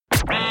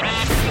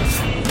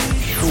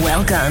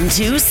Welcome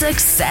to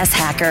Success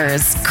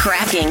Hackers,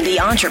 Cracking the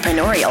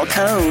Entrepreneurial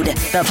Code,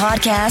 the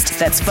podcast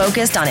that's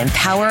focused on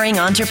empowering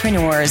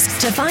entrepreneurs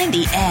to find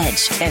the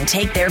edge and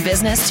take their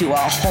business to a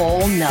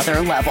whole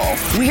nother level.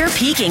 We're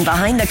peeking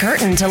behind the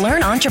curtain to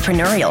learn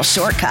entrepreneurial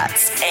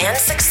shortcuts and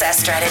success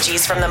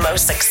strategies from the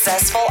most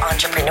successful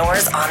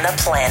entrepreneurs on the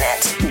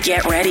planet.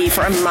 Get ready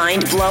for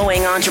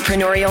mind-blowing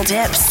entrepreneurial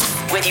tips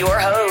with your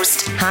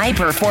host,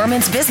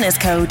 high-performance business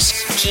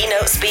coach,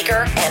 keynote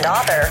speaker, and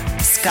author,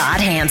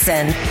 Scott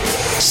Hanson.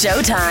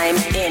 Showtime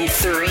in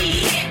 3,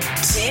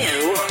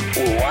 2,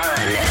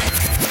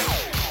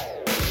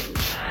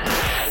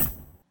 1.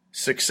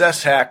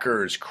 Success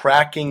Hackers,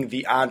 Cracking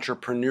the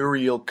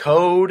Entrepreneurial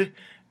Code,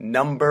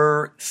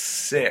 number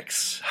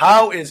 6.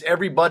 How is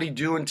everybody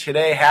doing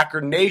today, Hacker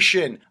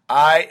Nation?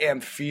 I am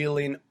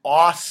feeling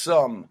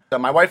awesome.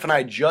 My wife and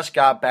I just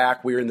got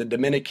back. We were in the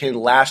Dominican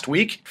last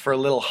week for a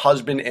little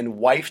husband and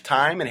wife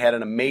time and had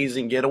an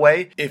amazing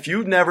getaway. If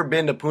you've never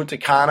been to Punta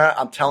Cana,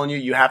 I'm telling you,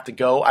 you have to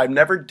go. I've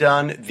never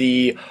done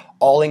the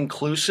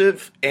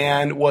all-inclusive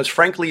and was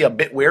frankly a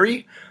bit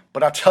wary,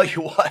 but I'll tell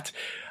you what,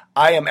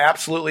 I am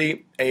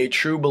absolutely a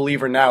true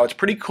believer now. It's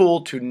pretty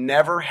cool to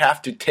never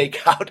have to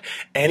take out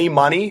any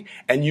money,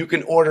 and you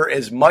can order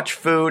as much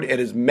food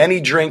and as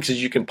many drinks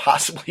as you can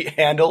possibly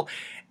handle.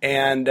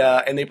 And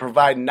they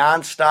provide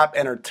nonstop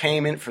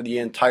entertainment for the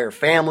entire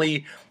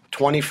family,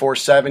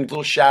 24/7.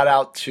 Little shout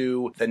out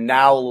to the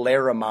Now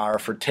Larimar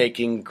for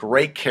taking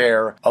great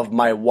care of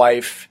my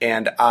wife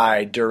and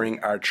I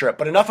during our trip.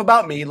 But enough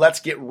about me. Let's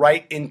get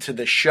right into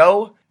the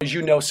show. As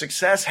you know,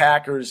 Success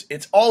Hackers,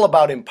 it's all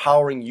about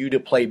empowering you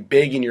to play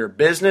big in your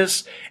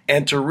business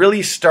and to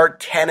really start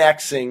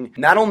 10xing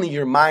not only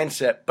your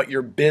mindset, but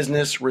your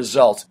business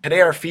results. Today,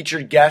 our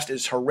featured guest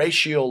is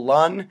Horatio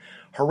Lunn.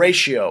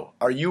 Horatio,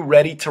 are you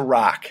ready to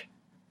rock?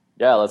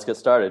 Yeah, let's get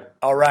started.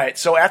 All right.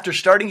 So after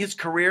starting his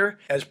career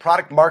as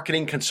product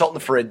marketing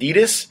consultant for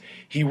Adidas,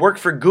 he worked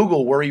for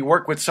Google, where he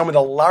worked with some of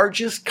the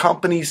largest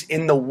companies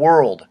in the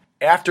world.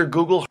 After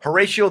Google,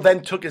 Horatio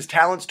then took his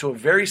talents to a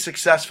very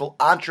successful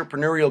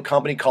entrepreneurial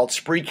company called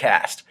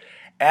Spreecast.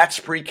 At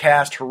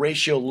Spreecast,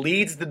 Horatio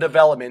leads the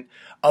development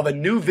of a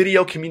new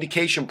video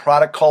communication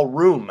product called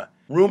Room.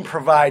 Room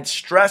provides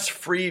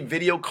stress-free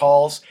video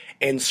calls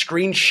and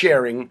screen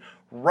sharing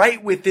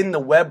right within the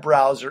web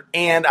browser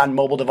and on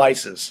mobile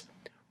devices.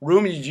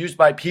 Room is used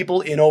by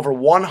people in over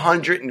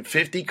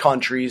 150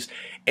 countries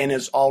and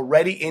is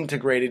already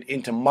integrated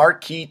into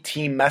marquee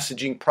team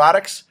messaging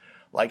products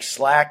like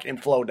Slack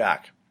and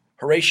FlowDoc.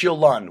 Horatio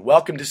Lunn,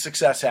 welcome to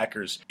Success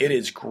Hackers. It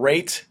is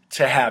great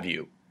to have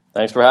you.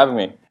 Thanks for having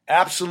me.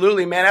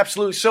 Absolutely, man,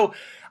 absolutely. So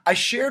I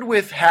shared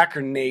with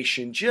Hacker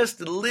Nation just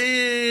a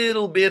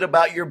little bit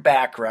about your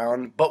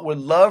background, but would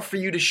love for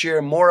you to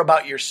share more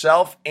about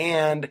yourself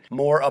and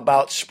more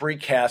about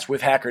Spreecast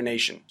with Hacker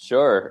Nation.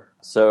 Sure.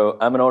 So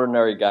I'm an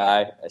ordinary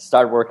guy. I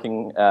started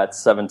working at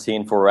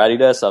 17 for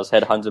Adidas. I was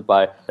headhunted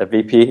by a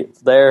VP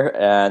there,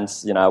 and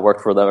I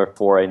worked for them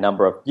for a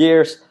number of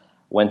years.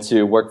 Went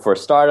to work for a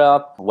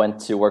startup,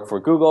 went to work for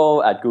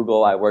Google. At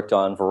Google, I worked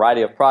on a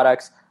variety of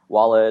products,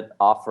 wallet,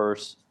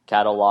 offers,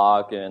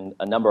 catalog, and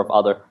a number of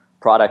other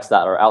products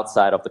that are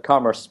outside of the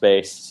commerce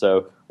space.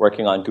 So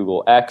working on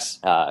Google X,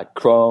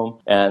 Chrome,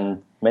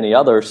 and many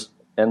others.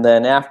 And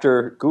then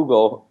after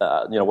Google,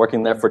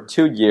 working there for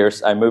 2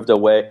 years, I moved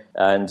away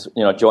and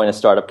joined a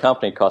startup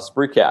company called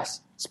Spreecast.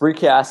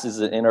 Spreecast is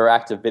an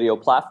interactive video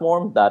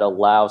platform that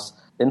allows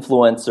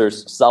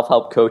influencers,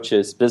 self-help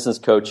coaches, business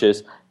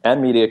coaches, and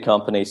media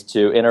companies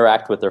to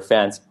interact with their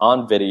fans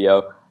on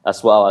video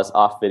as well as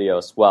off video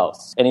as well.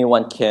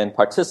 Anyone can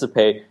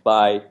participate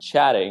by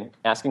chatting,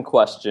 asking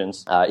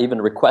questions,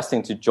 even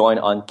requesting to join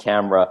on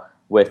camera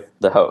with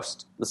the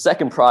host. The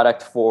second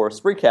product for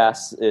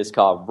Spreecast is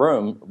called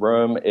Room.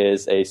 Room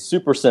is a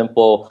super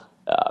simple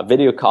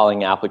video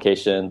calling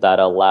application that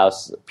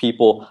allows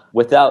people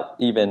without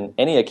even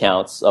any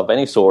accounts of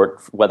any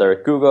sort, whether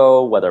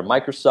Google, whether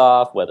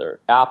Microsoft, whether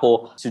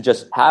Apple, to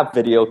just have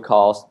video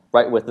calls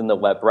right within the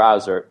web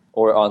browser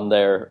or on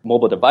their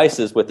mobile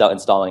devices without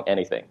installing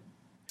anything.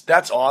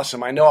 That's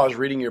awesome. I know I was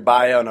reading your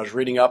bio and I was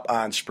reading up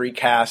on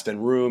Spreecast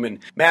and Room. And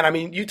man, I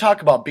mean, you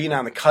talk about being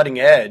on the cutting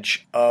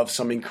edge of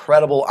some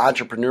incredible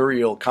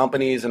entrepreneurial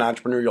companies and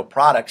entrepreneurial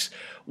products.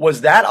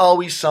 Was that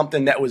always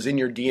something that was in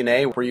your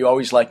DNA? Were you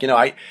always like,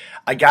 I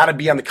got to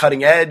be on the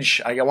cutting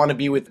edge. I want to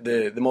be with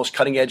the most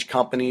cutting edge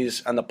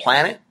companies on the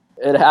planet?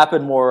 It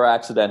happened more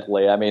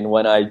accidentally. I mean,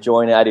 when I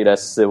joined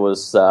Adidas, it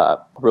was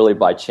really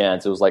by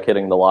chance. It was like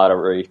hitting the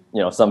lottery.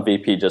 Some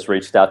VP just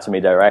reached out to me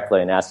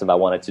directly and asked if I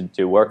wanted to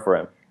do work for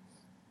him.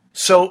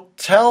 So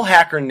tell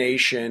Hacker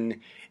Nation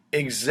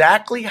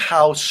exactly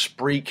how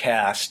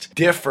Spreecast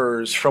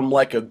differs from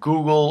like a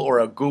Google or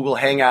a Google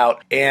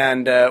Hangout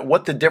and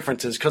what the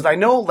difference is. Because I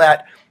know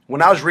that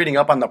when I was reading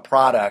up on the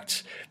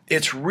product,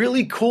 it's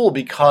really cool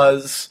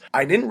because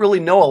I didn't really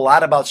know a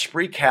lot about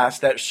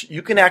Spreecast, that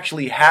you can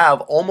actually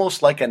have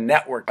almost like a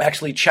network.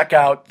 Actually check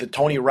out the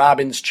Tony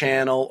Robbins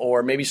channel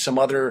or maybe some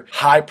other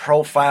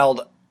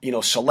high-profiled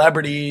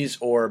celebrities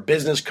or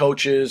business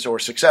coaches or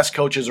success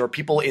coaches or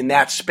people in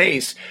that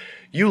space,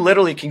 you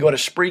literally can go to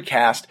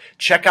Spreecast,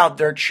 check out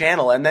their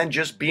channel, and then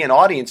just be an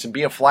audience and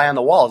be a fly on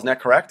the wall. Isn't that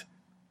correct?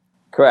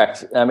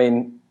 Correct. I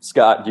mean,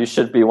 Scott, you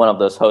should be one of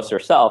those hosts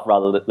yourself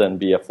rather than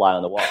be a fly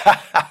on the wall.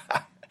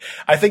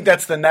 I think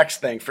that's the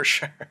next thing for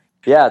sure.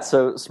 Yeah,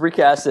 so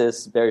Spreecast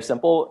is very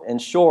simple. In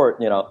short,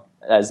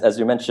 as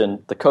you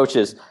mentioned, the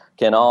coaches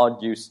can all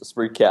use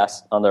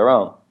Spreecast on their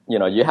own.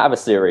 You have a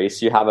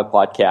series, you have a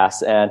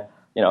podcast, and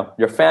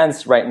your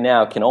fans right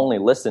now can only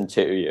listen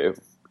to you,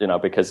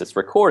 because it's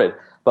recorded.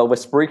 But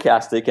with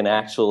Spreecast, they can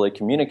actually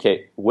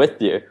communicate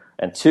with you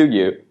and to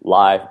you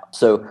live.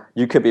 So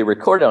you could be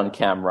recorded on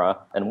camera,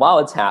 and while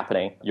it's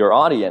happening, your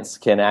audience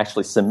can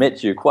actually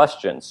submit you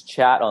questions,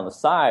 chat on the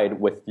side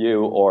with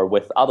you or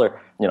with other,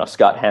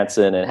 Scott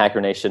Hanson and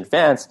Hacker Nation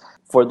fans.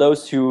 For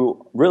those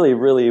who really,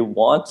 really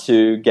want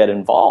to get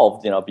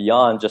involved,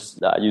 beyond just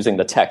using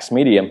the text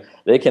medium,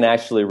 they can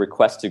actually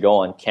request to go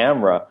on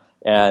camera.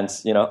 And,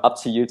 up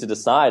to you to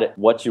decide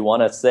what you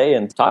want to say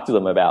and talk to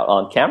them about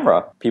on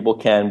camera. People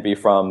can be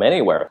from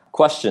anywhere,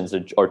 questions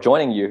or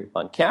joining you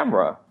on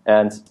camera,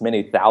 and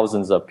many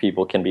thousands of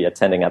people can be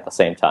attending at the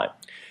same time.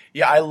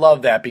 Yeah, I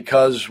love that,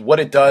 because what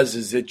it does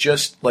is it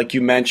just, like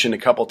you mentioned a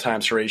couple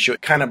times, Horatio,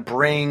 it kind of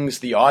brings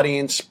the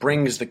audience,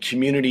 brings the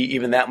community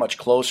even that much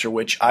closer,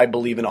 which I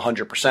believe in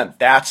 100%.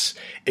 That's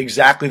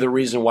exactly the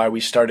reason why we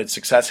started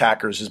Success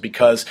Hackers, is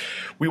because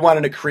we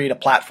wanted to create a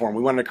platform.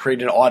 We wanted to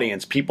create an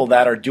audience, people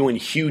that are doing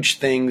huge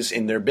things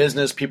in their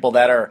business, people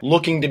that are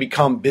looking to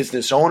become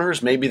business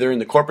owners. Maybe they're in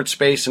the corporate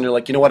space and they're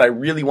like, you know what, I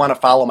really want to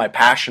follow my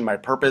passion, my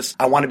purpose.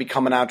 I want to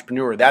become an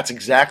entrepreneur. That's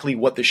exactly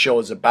what the show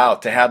is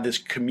about, to have this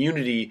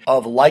community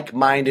of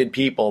like-minded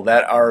people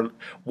that are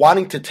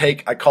wanting to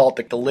take, I call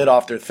it the lid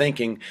off their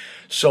thinking,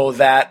 so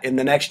that in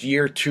the next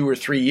year, 2 or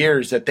 3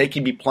 years, that they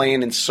can be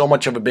playing in so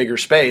much of a bigger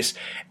space.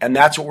 And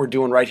that's what we're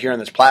doing right here on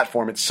this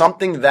platform. It's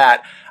something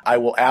that I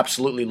will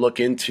absolutely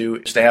look into,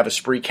 is to have a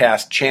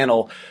Spreecast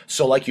channel.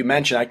 So like you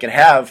mentioned, I can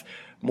have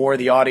more of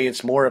the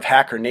audience, more of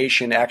Hacker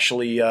Nation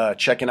actually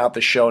checking out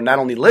the show, not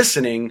only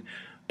listening,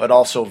 but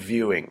also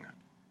viewing.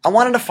 I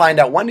wanted to find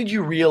out, when did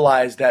you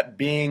realize that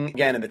being,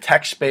 again, in the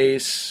tech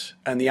space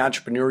and the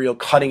entrepreneurial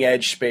cutting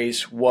edge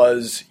space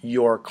was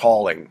your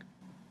calling?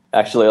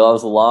 Actually, that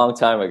was a long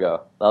time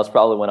ago. That was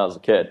probably when I was a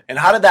kid. And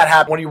how did that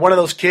happen? Were you one of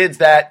those kids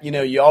that,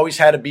 you always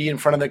had to be in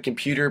front of the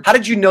computer? How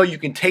did you know you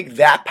can take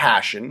that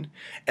passion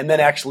and then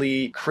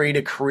actually create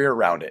a career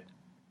around it?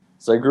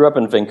 So I grew up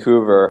in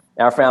Vancouver.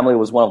 Our family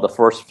was one of the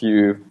first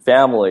few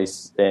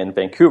families in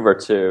Vancouver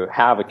to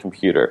have a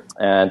computer.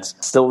 And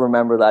still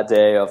remember that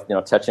day of,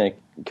 touching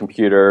a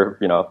computer.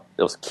 There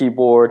was a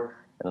keyboard,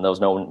 and there was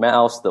no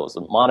mouse. There was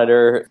a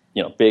monitor,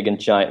 big and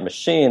giant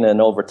machine.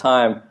 And over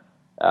time,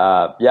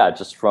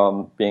 just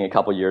from being a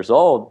couple years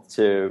old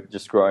to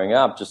just growing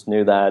up, just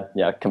knew that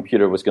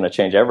computer was going to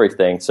change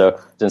everything. So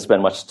didn't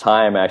spend much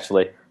time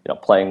actually,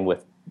 playing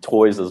with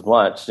toys as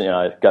much.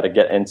 I got to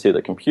get into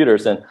the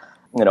computers. And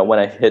when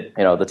I hit,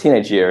 the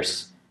teenage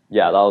years,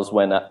 that was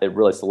when it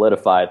really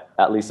solidified,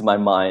 at least in my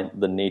mind,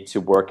 the need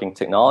to work in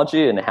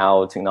technology and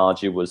how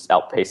technology was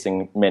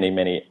outpacing many,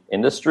 many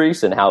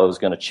industries and how it was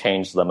going to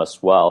change them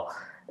as well.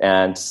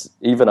 And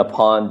even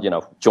upon,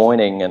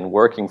 joining and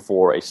working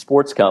for a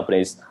sports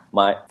companies,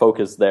 my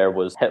focus there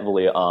was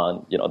heavily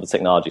on, the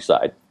technology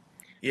side.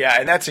 Yeah,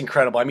 and that's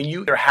incredible. I mean,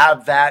 you either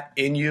have that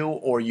in you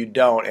or you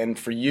don't. And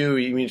for you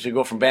need to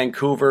go from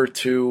Vancouver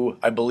to,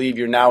 I believe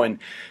you're now in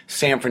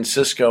San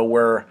Francisco,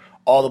 where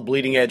all the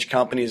bleeding edge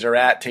companies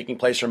are taking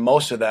place, or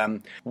most of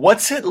them.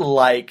 What's it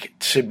like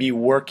to be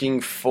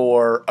working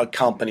for a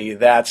company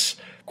that's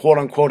quote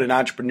unquote an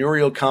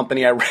entrepreneurial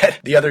company? I read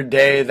the other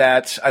day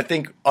that I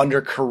think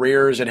under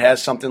careers it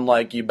has something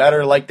like, you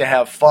better like to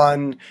have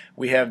fun.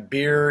 We have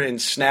beer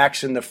and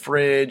snacks in the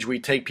fridge. We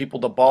take people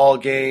to ball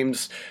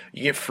games.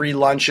 You get free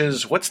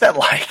lunches. What's that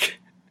like?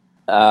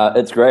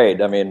 It's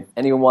great. I mean,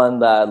 anyone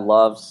that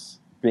loves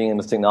being in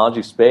the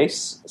technology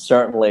space,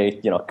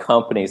 certainly,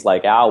 companies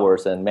like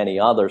ours and many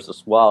others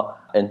as well,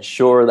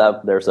 ensure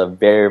that there's a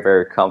very,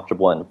 very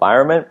comfortable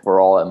environment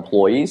for all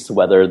employees,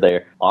 whether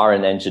they are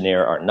an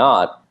engineer or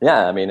not.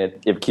 Yeah, I mean,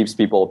 it keeps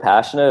people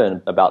passionate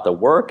and about the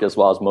work as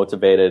well as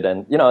motivated.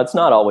 And, it's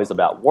not always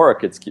about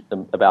work. It's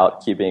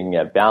about keeping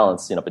a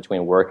balance,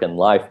 between work and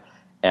life.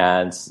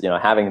 And,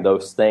 having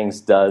those things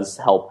does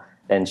help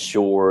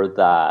ensure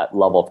that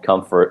level of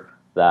comfort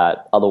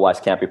that otherwise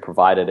can't be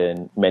provided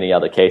in many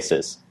other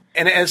cases.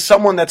 And as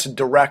someone that's a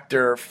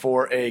director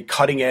for a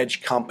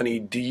cutting-edge company,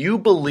 do you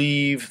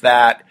believe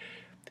that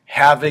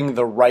having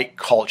the right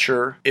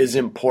culture is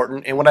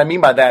important? And what I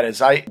mean by that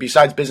is,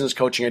 besides business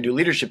coaching, I do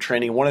leadership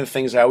training. One of the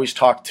things I always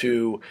talk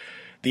to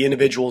the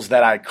individuals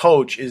that I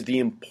coach is the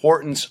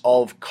importance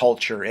of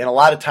culture. And a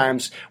lot of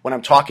times when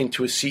I'm talking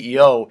to a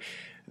CEO,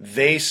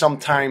 they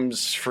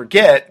sometimes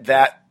forget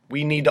that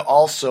we need to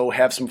also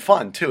have some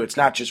fun too. It's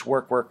not just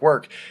work, work,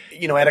 work.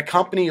 At a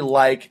company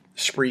like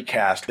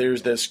Spreecast,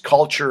 there's this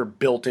culture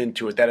built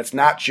into it that it's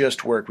not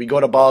just work. We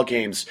go to ball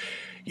games.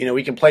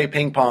 We can play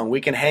ping pong,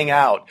 we can hang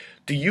out.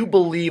 Do you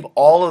believe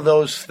all of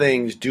those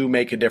things do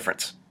make a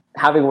difference?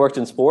 Having worked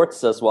in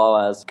sports as well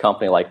as a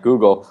company like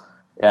Google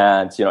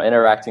and,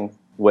 interacting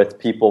with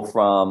people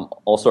from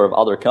all sort of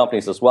other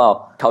companies as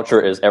well,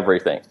 culture is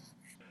everything.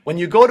 When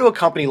you go to a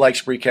company like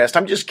Spreecast,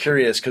 I'm just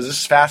curious because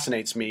this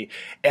fascinates me,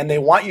 and they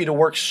want you to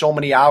work so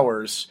many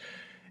hours.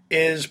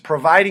 Is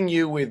providing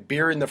you with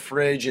beer in the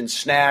fridge and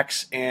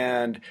snacks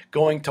and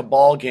going to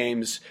ball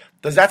games,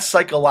 does that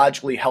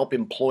psychologically help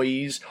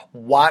employees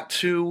want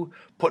to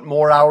put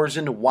more hours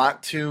in,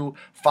 want to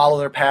follow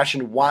their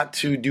passion, want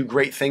to do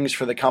great things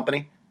for the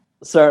company?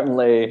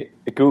 Certainly,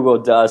 Google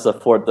does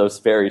afford those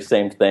very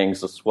same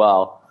things as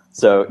well.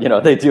 So,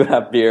 they do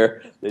have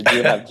beer, they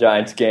do have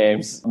Giants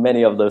games,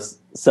 many of those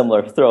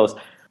similar throws.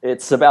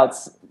 It's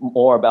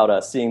more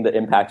about seeing the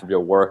impact of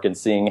your work and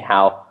seeing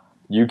how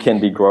you can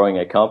be growing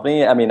a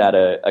company. I mean, at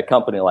a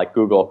company like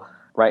Google,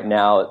 right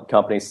now,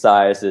 company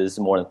size is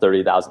more than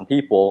 30,000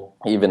 people.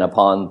 Even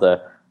upon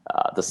the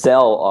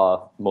sale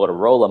of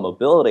Motorola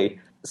Mobility,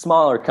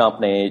 smaller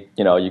company,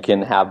 you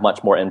can have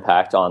much more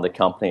impact on the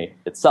company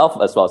itself,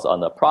 as well as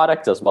on the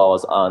product, as well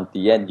as on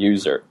the end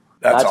user.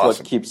 That's awesome.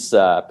 What keeps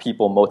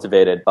people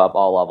motivated above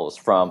all levels,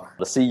 from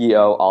the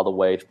CEO all the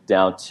way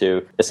down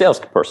to a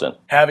salesperson.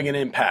 Having an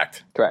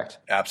impact. Correct.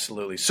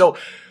 Absolutely. So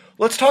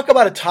let's talk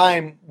about a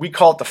time, we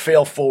call it the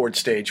fail forward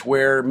stage,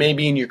 where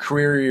maybe in your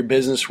career or your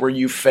business where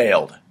you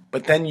failed.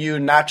 But then you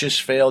not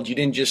just failed, you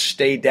didn't just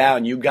stay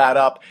down. You got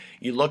up,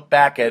 you look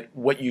back at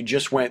what you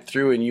just went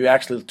through, and you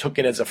actually took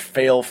it as a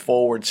fail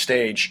forward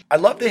stage.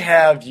 I'd love to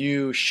have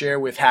you share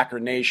with Hacker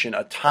Nation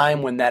a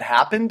time when that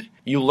happened,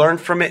 you learned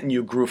from it, and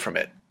you grew from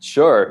it.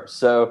 Sure.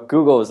 So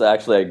Google is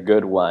actually a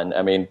good one.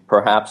 I mean,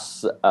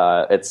 perhaps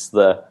it's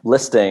the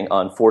listing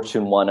on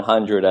Fortune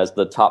 100 as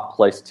the top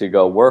place to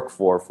go work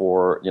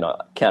for,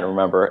 can't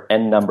remember,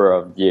 N number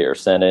of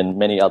years. And in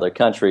many other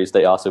countries,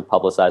 they also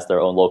publicize their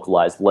own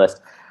localized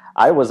list.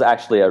 I was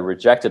actually a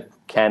rejected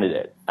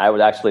candidate. I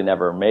would actually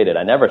never made it.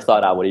 I never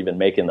thought I would even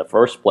make it in the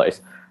first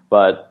place.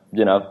 But,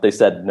 they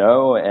said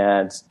no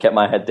and kept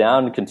my head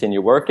down and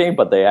continued working.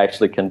 But they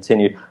actually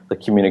continued the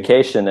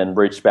communication and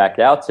reached back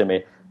out to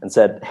me and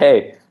said,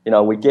 hey,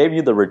 we gave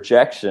you the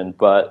rejection,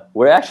 but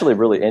we're actually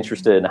really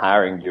interested in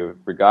hiring you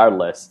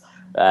regardless.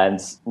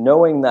 And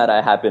knowing that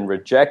I had been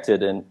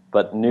rejected,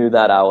 but knew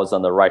that I was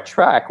on the right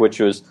track, which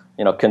was,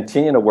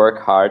 continue to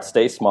work hard,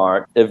 stay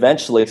smart,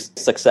 eventually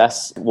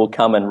success will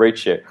come and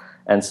reach you.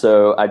 And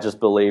so I just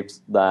believed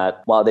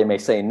that while they may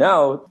say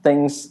no,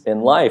 things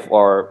in life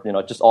are,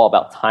 just all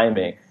about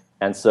timing.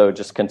 And so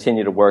just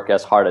continue to work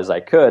as hard as I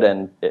could.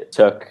 And it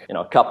took,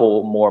 a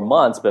couple more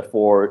months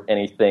before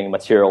anything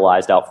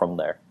materialized out from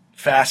there.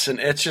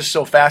 Fascinating. It's just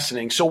so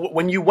fascinating. So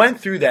when you went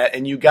through that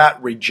and you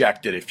got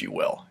rejected, if you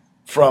will,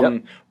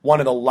 from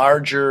one of the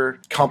larger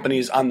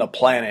companies on the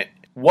planet,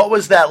 what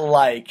was that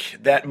like,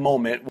 that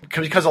moment?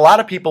 Because a lot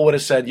of people would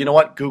have said, you know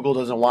what, Google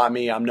doesn't want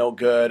me. I'm no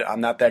good.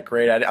 I'm not that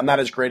great. I'm not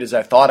as great as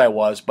I thought I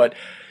was. But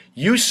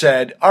you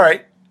said, all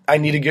right, I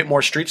need to get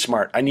more street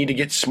smart. I need to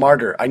get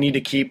smarter. I need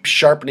to keep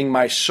sharpening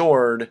my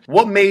sword.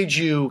 What made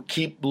you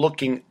keep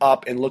looking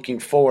up and looking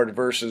forward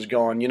versus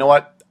going, you know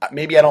what,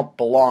 maybe I don't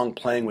belong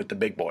playing with the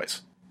big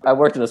boys? I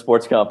worked in a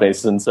sports company,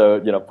 and so,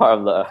 part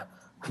of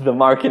the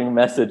marketing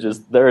message is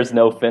there is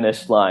no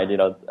finish line.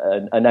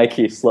 A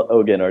Nike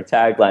slogan or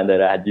tagline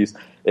that I had used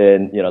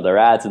in, their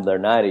ads in their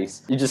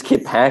 90s. You just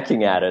keep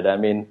hacking at it. I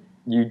mean,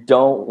 you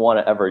don't want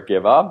to ever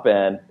give up,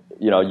 and,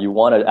 you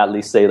want to at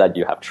least say that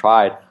you have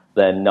tried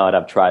than not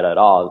have tried at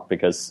all,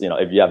 because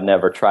if you have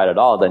never tried at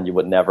all, then you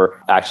would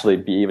never actually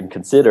be even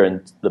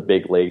considering the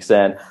big leagues.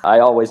 And I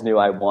always knew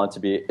I want to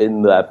be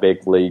in that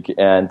big league,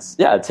 and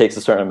it takes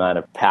a certain amount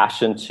of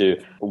passion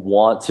to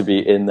want to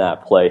be in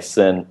that place.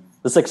 And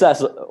the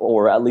success,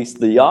 or at least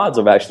the odds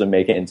of actually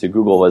making it into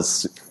Google,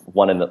 was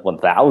 1 in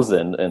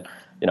 1,000. And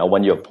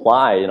when you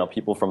apply,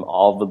 people from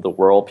all over the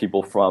world,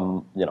 people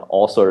from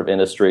all sort of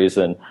industries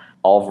and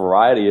all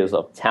varieties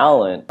of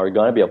talent are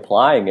going to be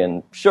applying.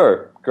 And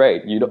sure,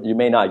 great, you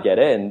may not get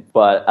in,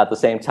 but at the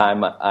same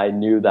time, I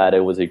knew that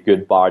it was a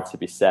good bar to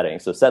be setting.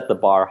 So set the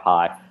bar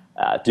high,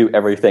 do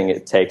everything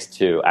it takes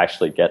to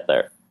actually get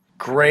there.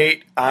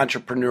 Great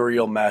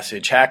entrepreneurial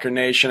message. Hacker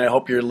Nation, I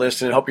hope you're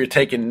listening. I hope you're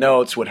taking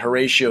notes. What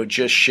Horatio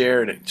just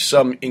shared,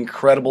 some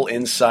incredible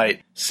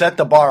insight. Set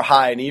the bar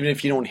high, and even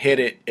if you don't hit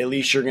it, at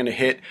least you're going to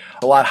hit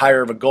a lot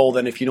higher of a goal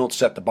than if you don't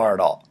set the bar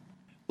at all.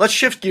 Let's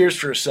shift gears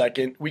for a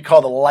second. We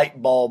call the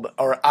light bulb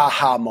or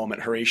aha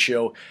moment,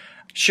 Horatio.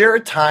 Share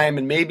a time,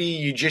 and maybe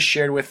you just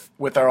shared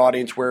with our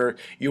audience where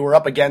you were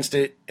up against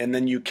it and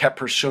then you kept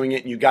pursuing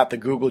it and you got the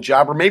Google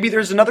job. Or maybe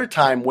there's another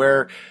time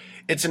where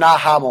it's an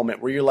aha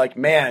moment where you're like,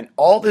 man,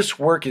 all this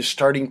work is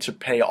starting to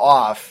pay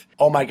off.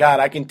 Oh my God,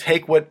 I can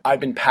take what I've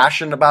been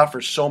passionate about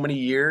for so many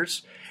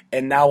years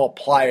and now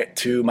apply it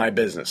to my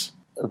business.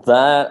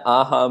 That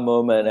aha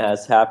moment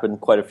has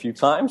happened quite a few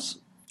times.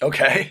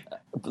 Okay.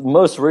 The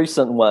most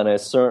recent one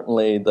is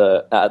certainly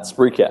the at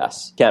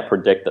Spreecast. Can't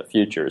predict the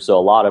future, so a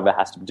lot of it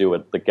has to do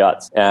with the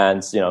guts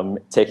and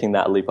taking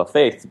that leap of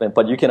faith.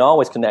 But you can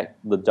always connect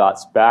the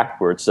dots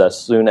backwards as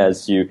soon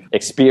as you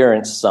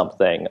experience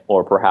something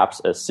or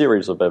perhaps a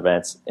series of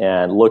events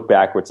and look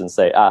backwards and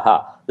say,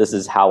 aha, this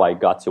is how I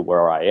got to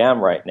where I am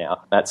right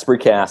now. At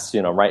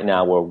Spreecast, right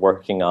now we're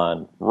working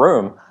on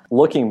Room.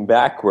 Looking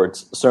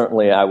backwards,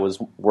 certainly I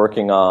was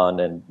working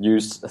on and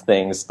used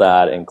things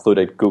that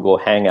included Google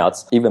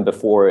Hangouts even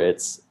before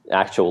its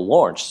actual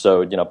launch.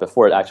 So,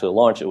 before it actually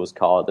launched, it was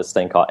called this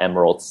thing called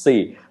Emerald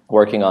Sea,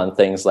 working on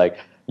things like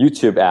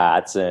YouTube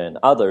ads and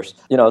others.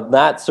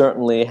 That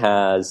certainly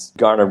has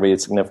garnered me a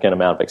significant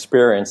amount of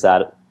experience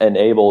that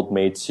enabled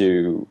me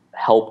to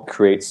help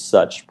create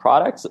such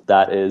products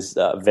that is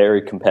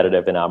very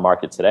competitive in our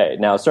market today.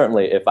 Now,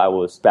 certainly if I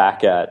was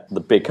back at the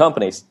big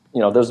companies,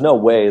 there's no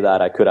way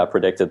that I could have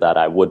predicted that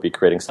I would be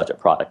creating such a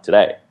product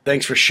today.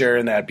 Thanks for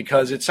sharing that,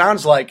 because it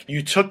sounds like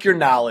you took your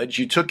knowledge,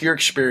 you took your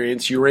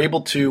experience, you were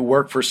able to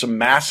work for some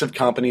massive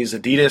companies,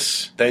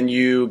 Adidas, then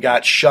you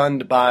got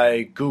shunned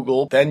by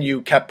Google, then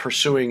you kept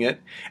pursuing it,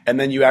 and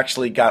then you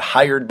actually got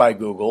hired by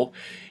Google.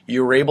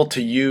 You were able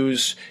to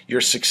use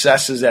your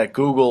successes at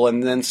Google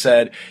and then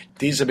said,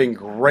 these have been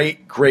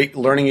great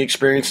learning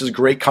experiences,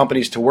 great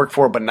companies to work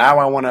for, but now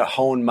I want to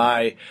hone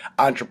my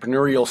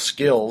entrepreneurial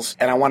skills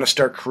and I want to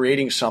start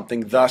creating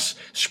something, thus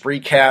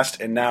Spreecast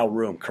and now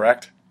Room,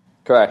 correct?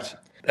 Correct.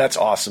 That's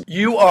awesome.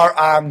 You are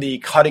on the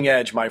cutting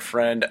edge, my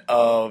friend,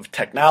 of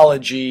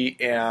technology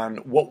and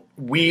what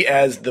we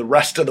as the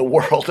rest of the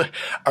world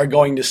are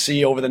going to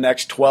see over the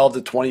next 12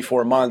 to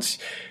 24 months.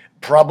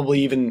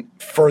 Probably even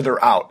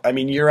further out. I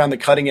mean, you're on the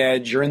cutting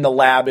edge, you're in the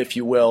lab, if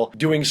you will,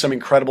 doing some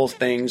incredible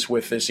things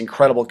with this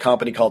incredible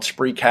company called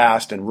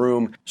Spreecast and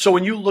Room. So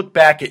when you look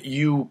back at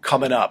you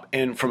coming up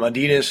and from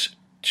Adidas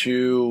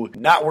to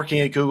not working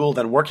at Google,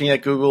 then working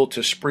at Google to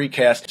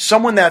Spreecast,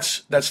 someone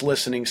that's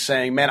listening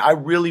saying, man, I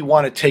really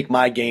want to take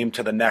my game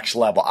to the next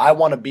level. I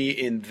want to be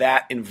in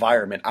that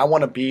environment. I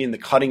want to be in the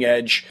cutting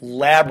edge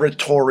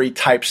laboratory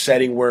type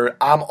setting where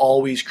I'm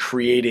always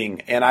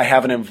creating and I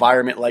have an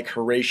environment like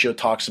Horatio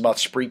talks about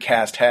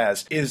Spreecast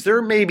has. Is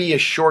there maybe a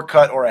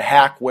shortcut or a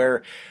hack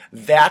where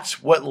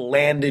that's what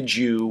landed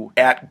you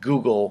at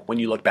Google when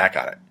you look back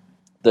on it?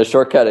 The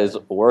shortcut is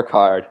work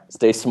hard,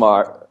 stay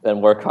smart,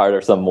 and work harder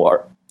some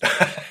more.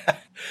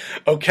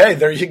 Okay,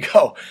 there you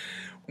go.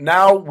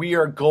 Now we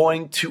are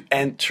going to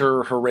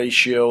enter,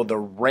 Horatio, the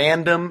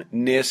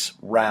randomness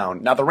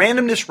round. Now the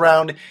randomness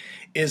round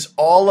is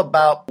all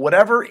about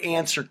whatever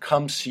answer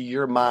comes to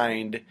your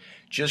mind,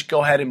 just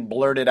go ahead and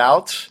blurt it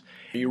out.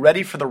 Are you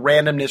ready for the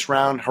randomness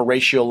round,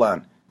 Horatio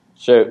Lunn?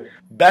 Sure.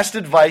 Best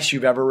advice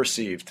you've ever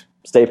received?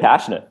 Stay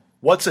passionate.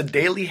 What's a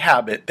daily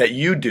habit that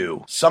you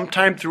do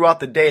sometime throughout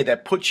the day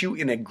that puts you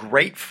in a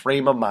great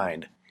frame of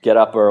mind? Get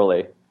up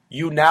early.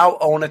 You now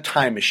own a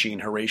time machine,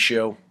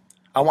 Horatio.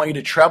 I want you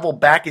to travel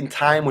back in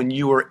time when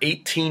you were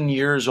 18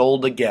 years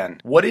old again.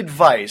 What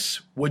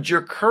advice would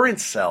your current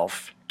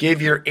self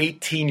give your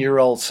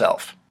 18-year-old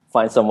self?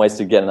 Find some ways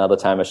to get another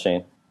time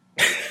machine.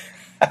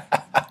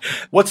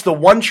 What's the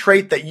one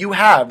trait that you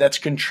have that's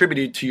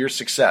contributed to your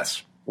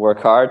success?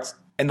 Work hard.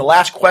 And the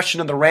last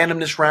question of the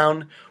randomness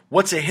round,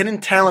 what's a hidden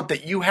talent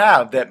that you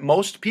have that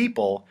most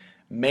people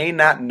may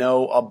not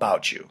know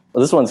about you?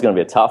 Well, this one's going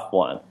to be a tough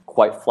one.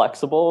 Quite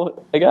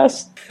flexible, I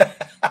guess.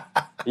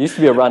 I used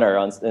to be a runner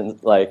in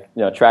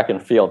track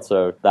and field,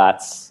 so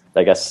that's,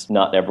 I guess,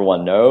 not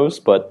everyone knows,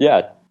 but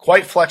yeah.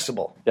 Quite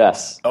flexible.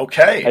 Yes.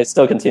 Okay. I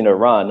still continue to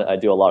run. I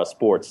do a lot of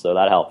sports, so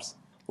that helps.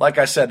 Like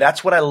I said,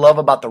 that's what I love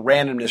about the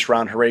randomness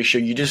round, Horatio.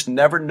 You just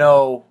never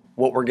know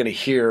what we're going to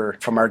hear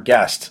from our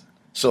guest.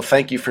 So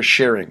thank you for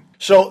sharing.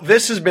 So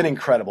this has been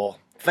incredible.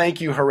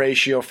 Thank you,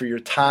 Horatio, for your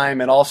time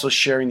and also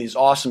sharing these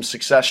awesome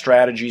success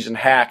strategies and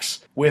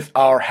hacks with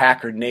our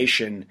Hacker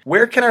Nation.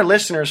 Where can our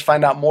listeners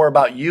find out more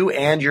about you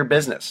and your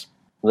business?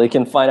 They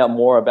can find out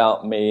more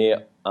about me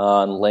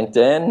on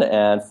LinkedIn,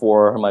 and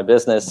for my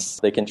business,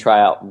 they can try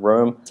out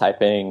Room,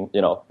 typing,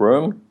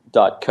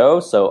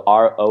 room.co, so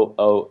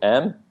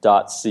ROOM.co.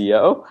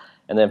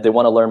 And then if they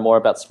want to learn more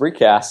about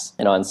Spreecast,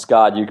 and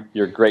Scott,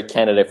 you're a great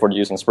candidate for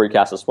using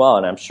Spreecast as well.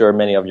 And I'm sure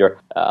many of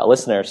your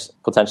listeners,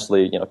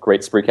 potentially,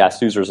 great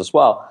Spreecast users as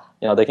well,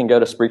 they can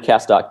go to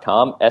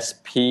Spreecast.com,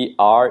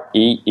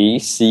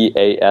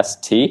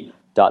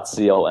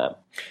 SPREECAST.com.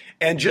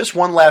 And just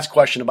one last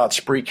question about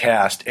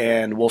Spreecast,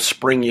 and we'll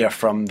spring you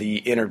from the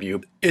interview.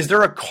 Is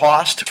there a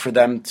cost for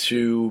them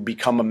to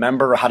become a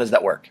member, or how does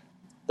that work?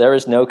 There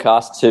is no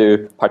cost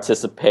to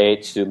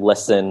participate, to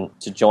listen,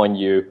 to join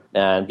you,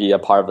 and be a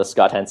part of the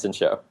Scott Henson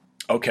Show.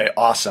 Okay,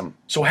 awesome.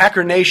 So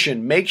Hacker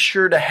Nation, make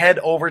sure to head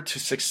over to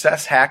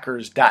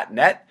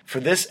successhackers.net for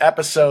this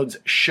episode's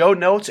show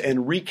notes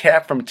and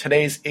recap from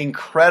today's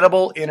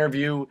incredible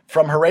interview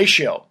from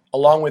Horatio,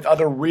 along with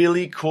other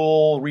really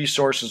cool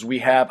resources we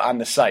have on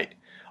the site.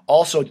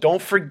 Also,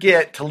 don't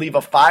forget to leave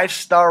a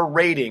 5-star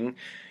rating.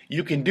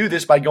 You can do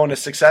this by going to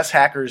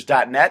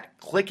successhackers.net,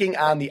 clicking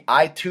on the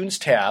iTunes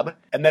tab,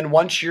 and then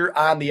once you're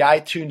on the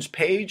iTunes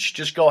page,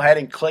 just go ahead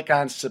and click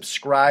on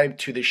subscribe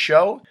to the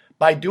show.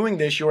 By doing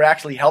this, you're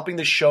actually helping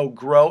the show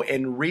grow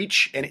and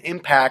reach and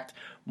impact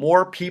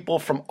more people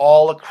from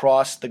all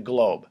across the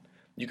globe.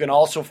 You can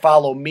also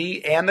follow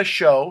me and the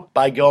show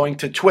by going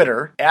to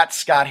Twitter at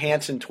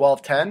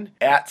ScottHansen1210,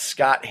 at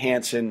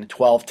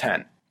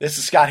ScottHansen1210. This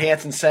is Scott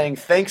Hansen saying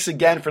thanks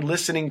again for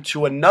listening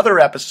to another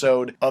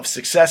episode of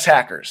Success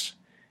Hackers.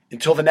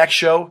 Until the next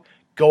show,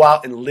 go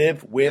out and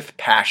live with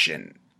passion.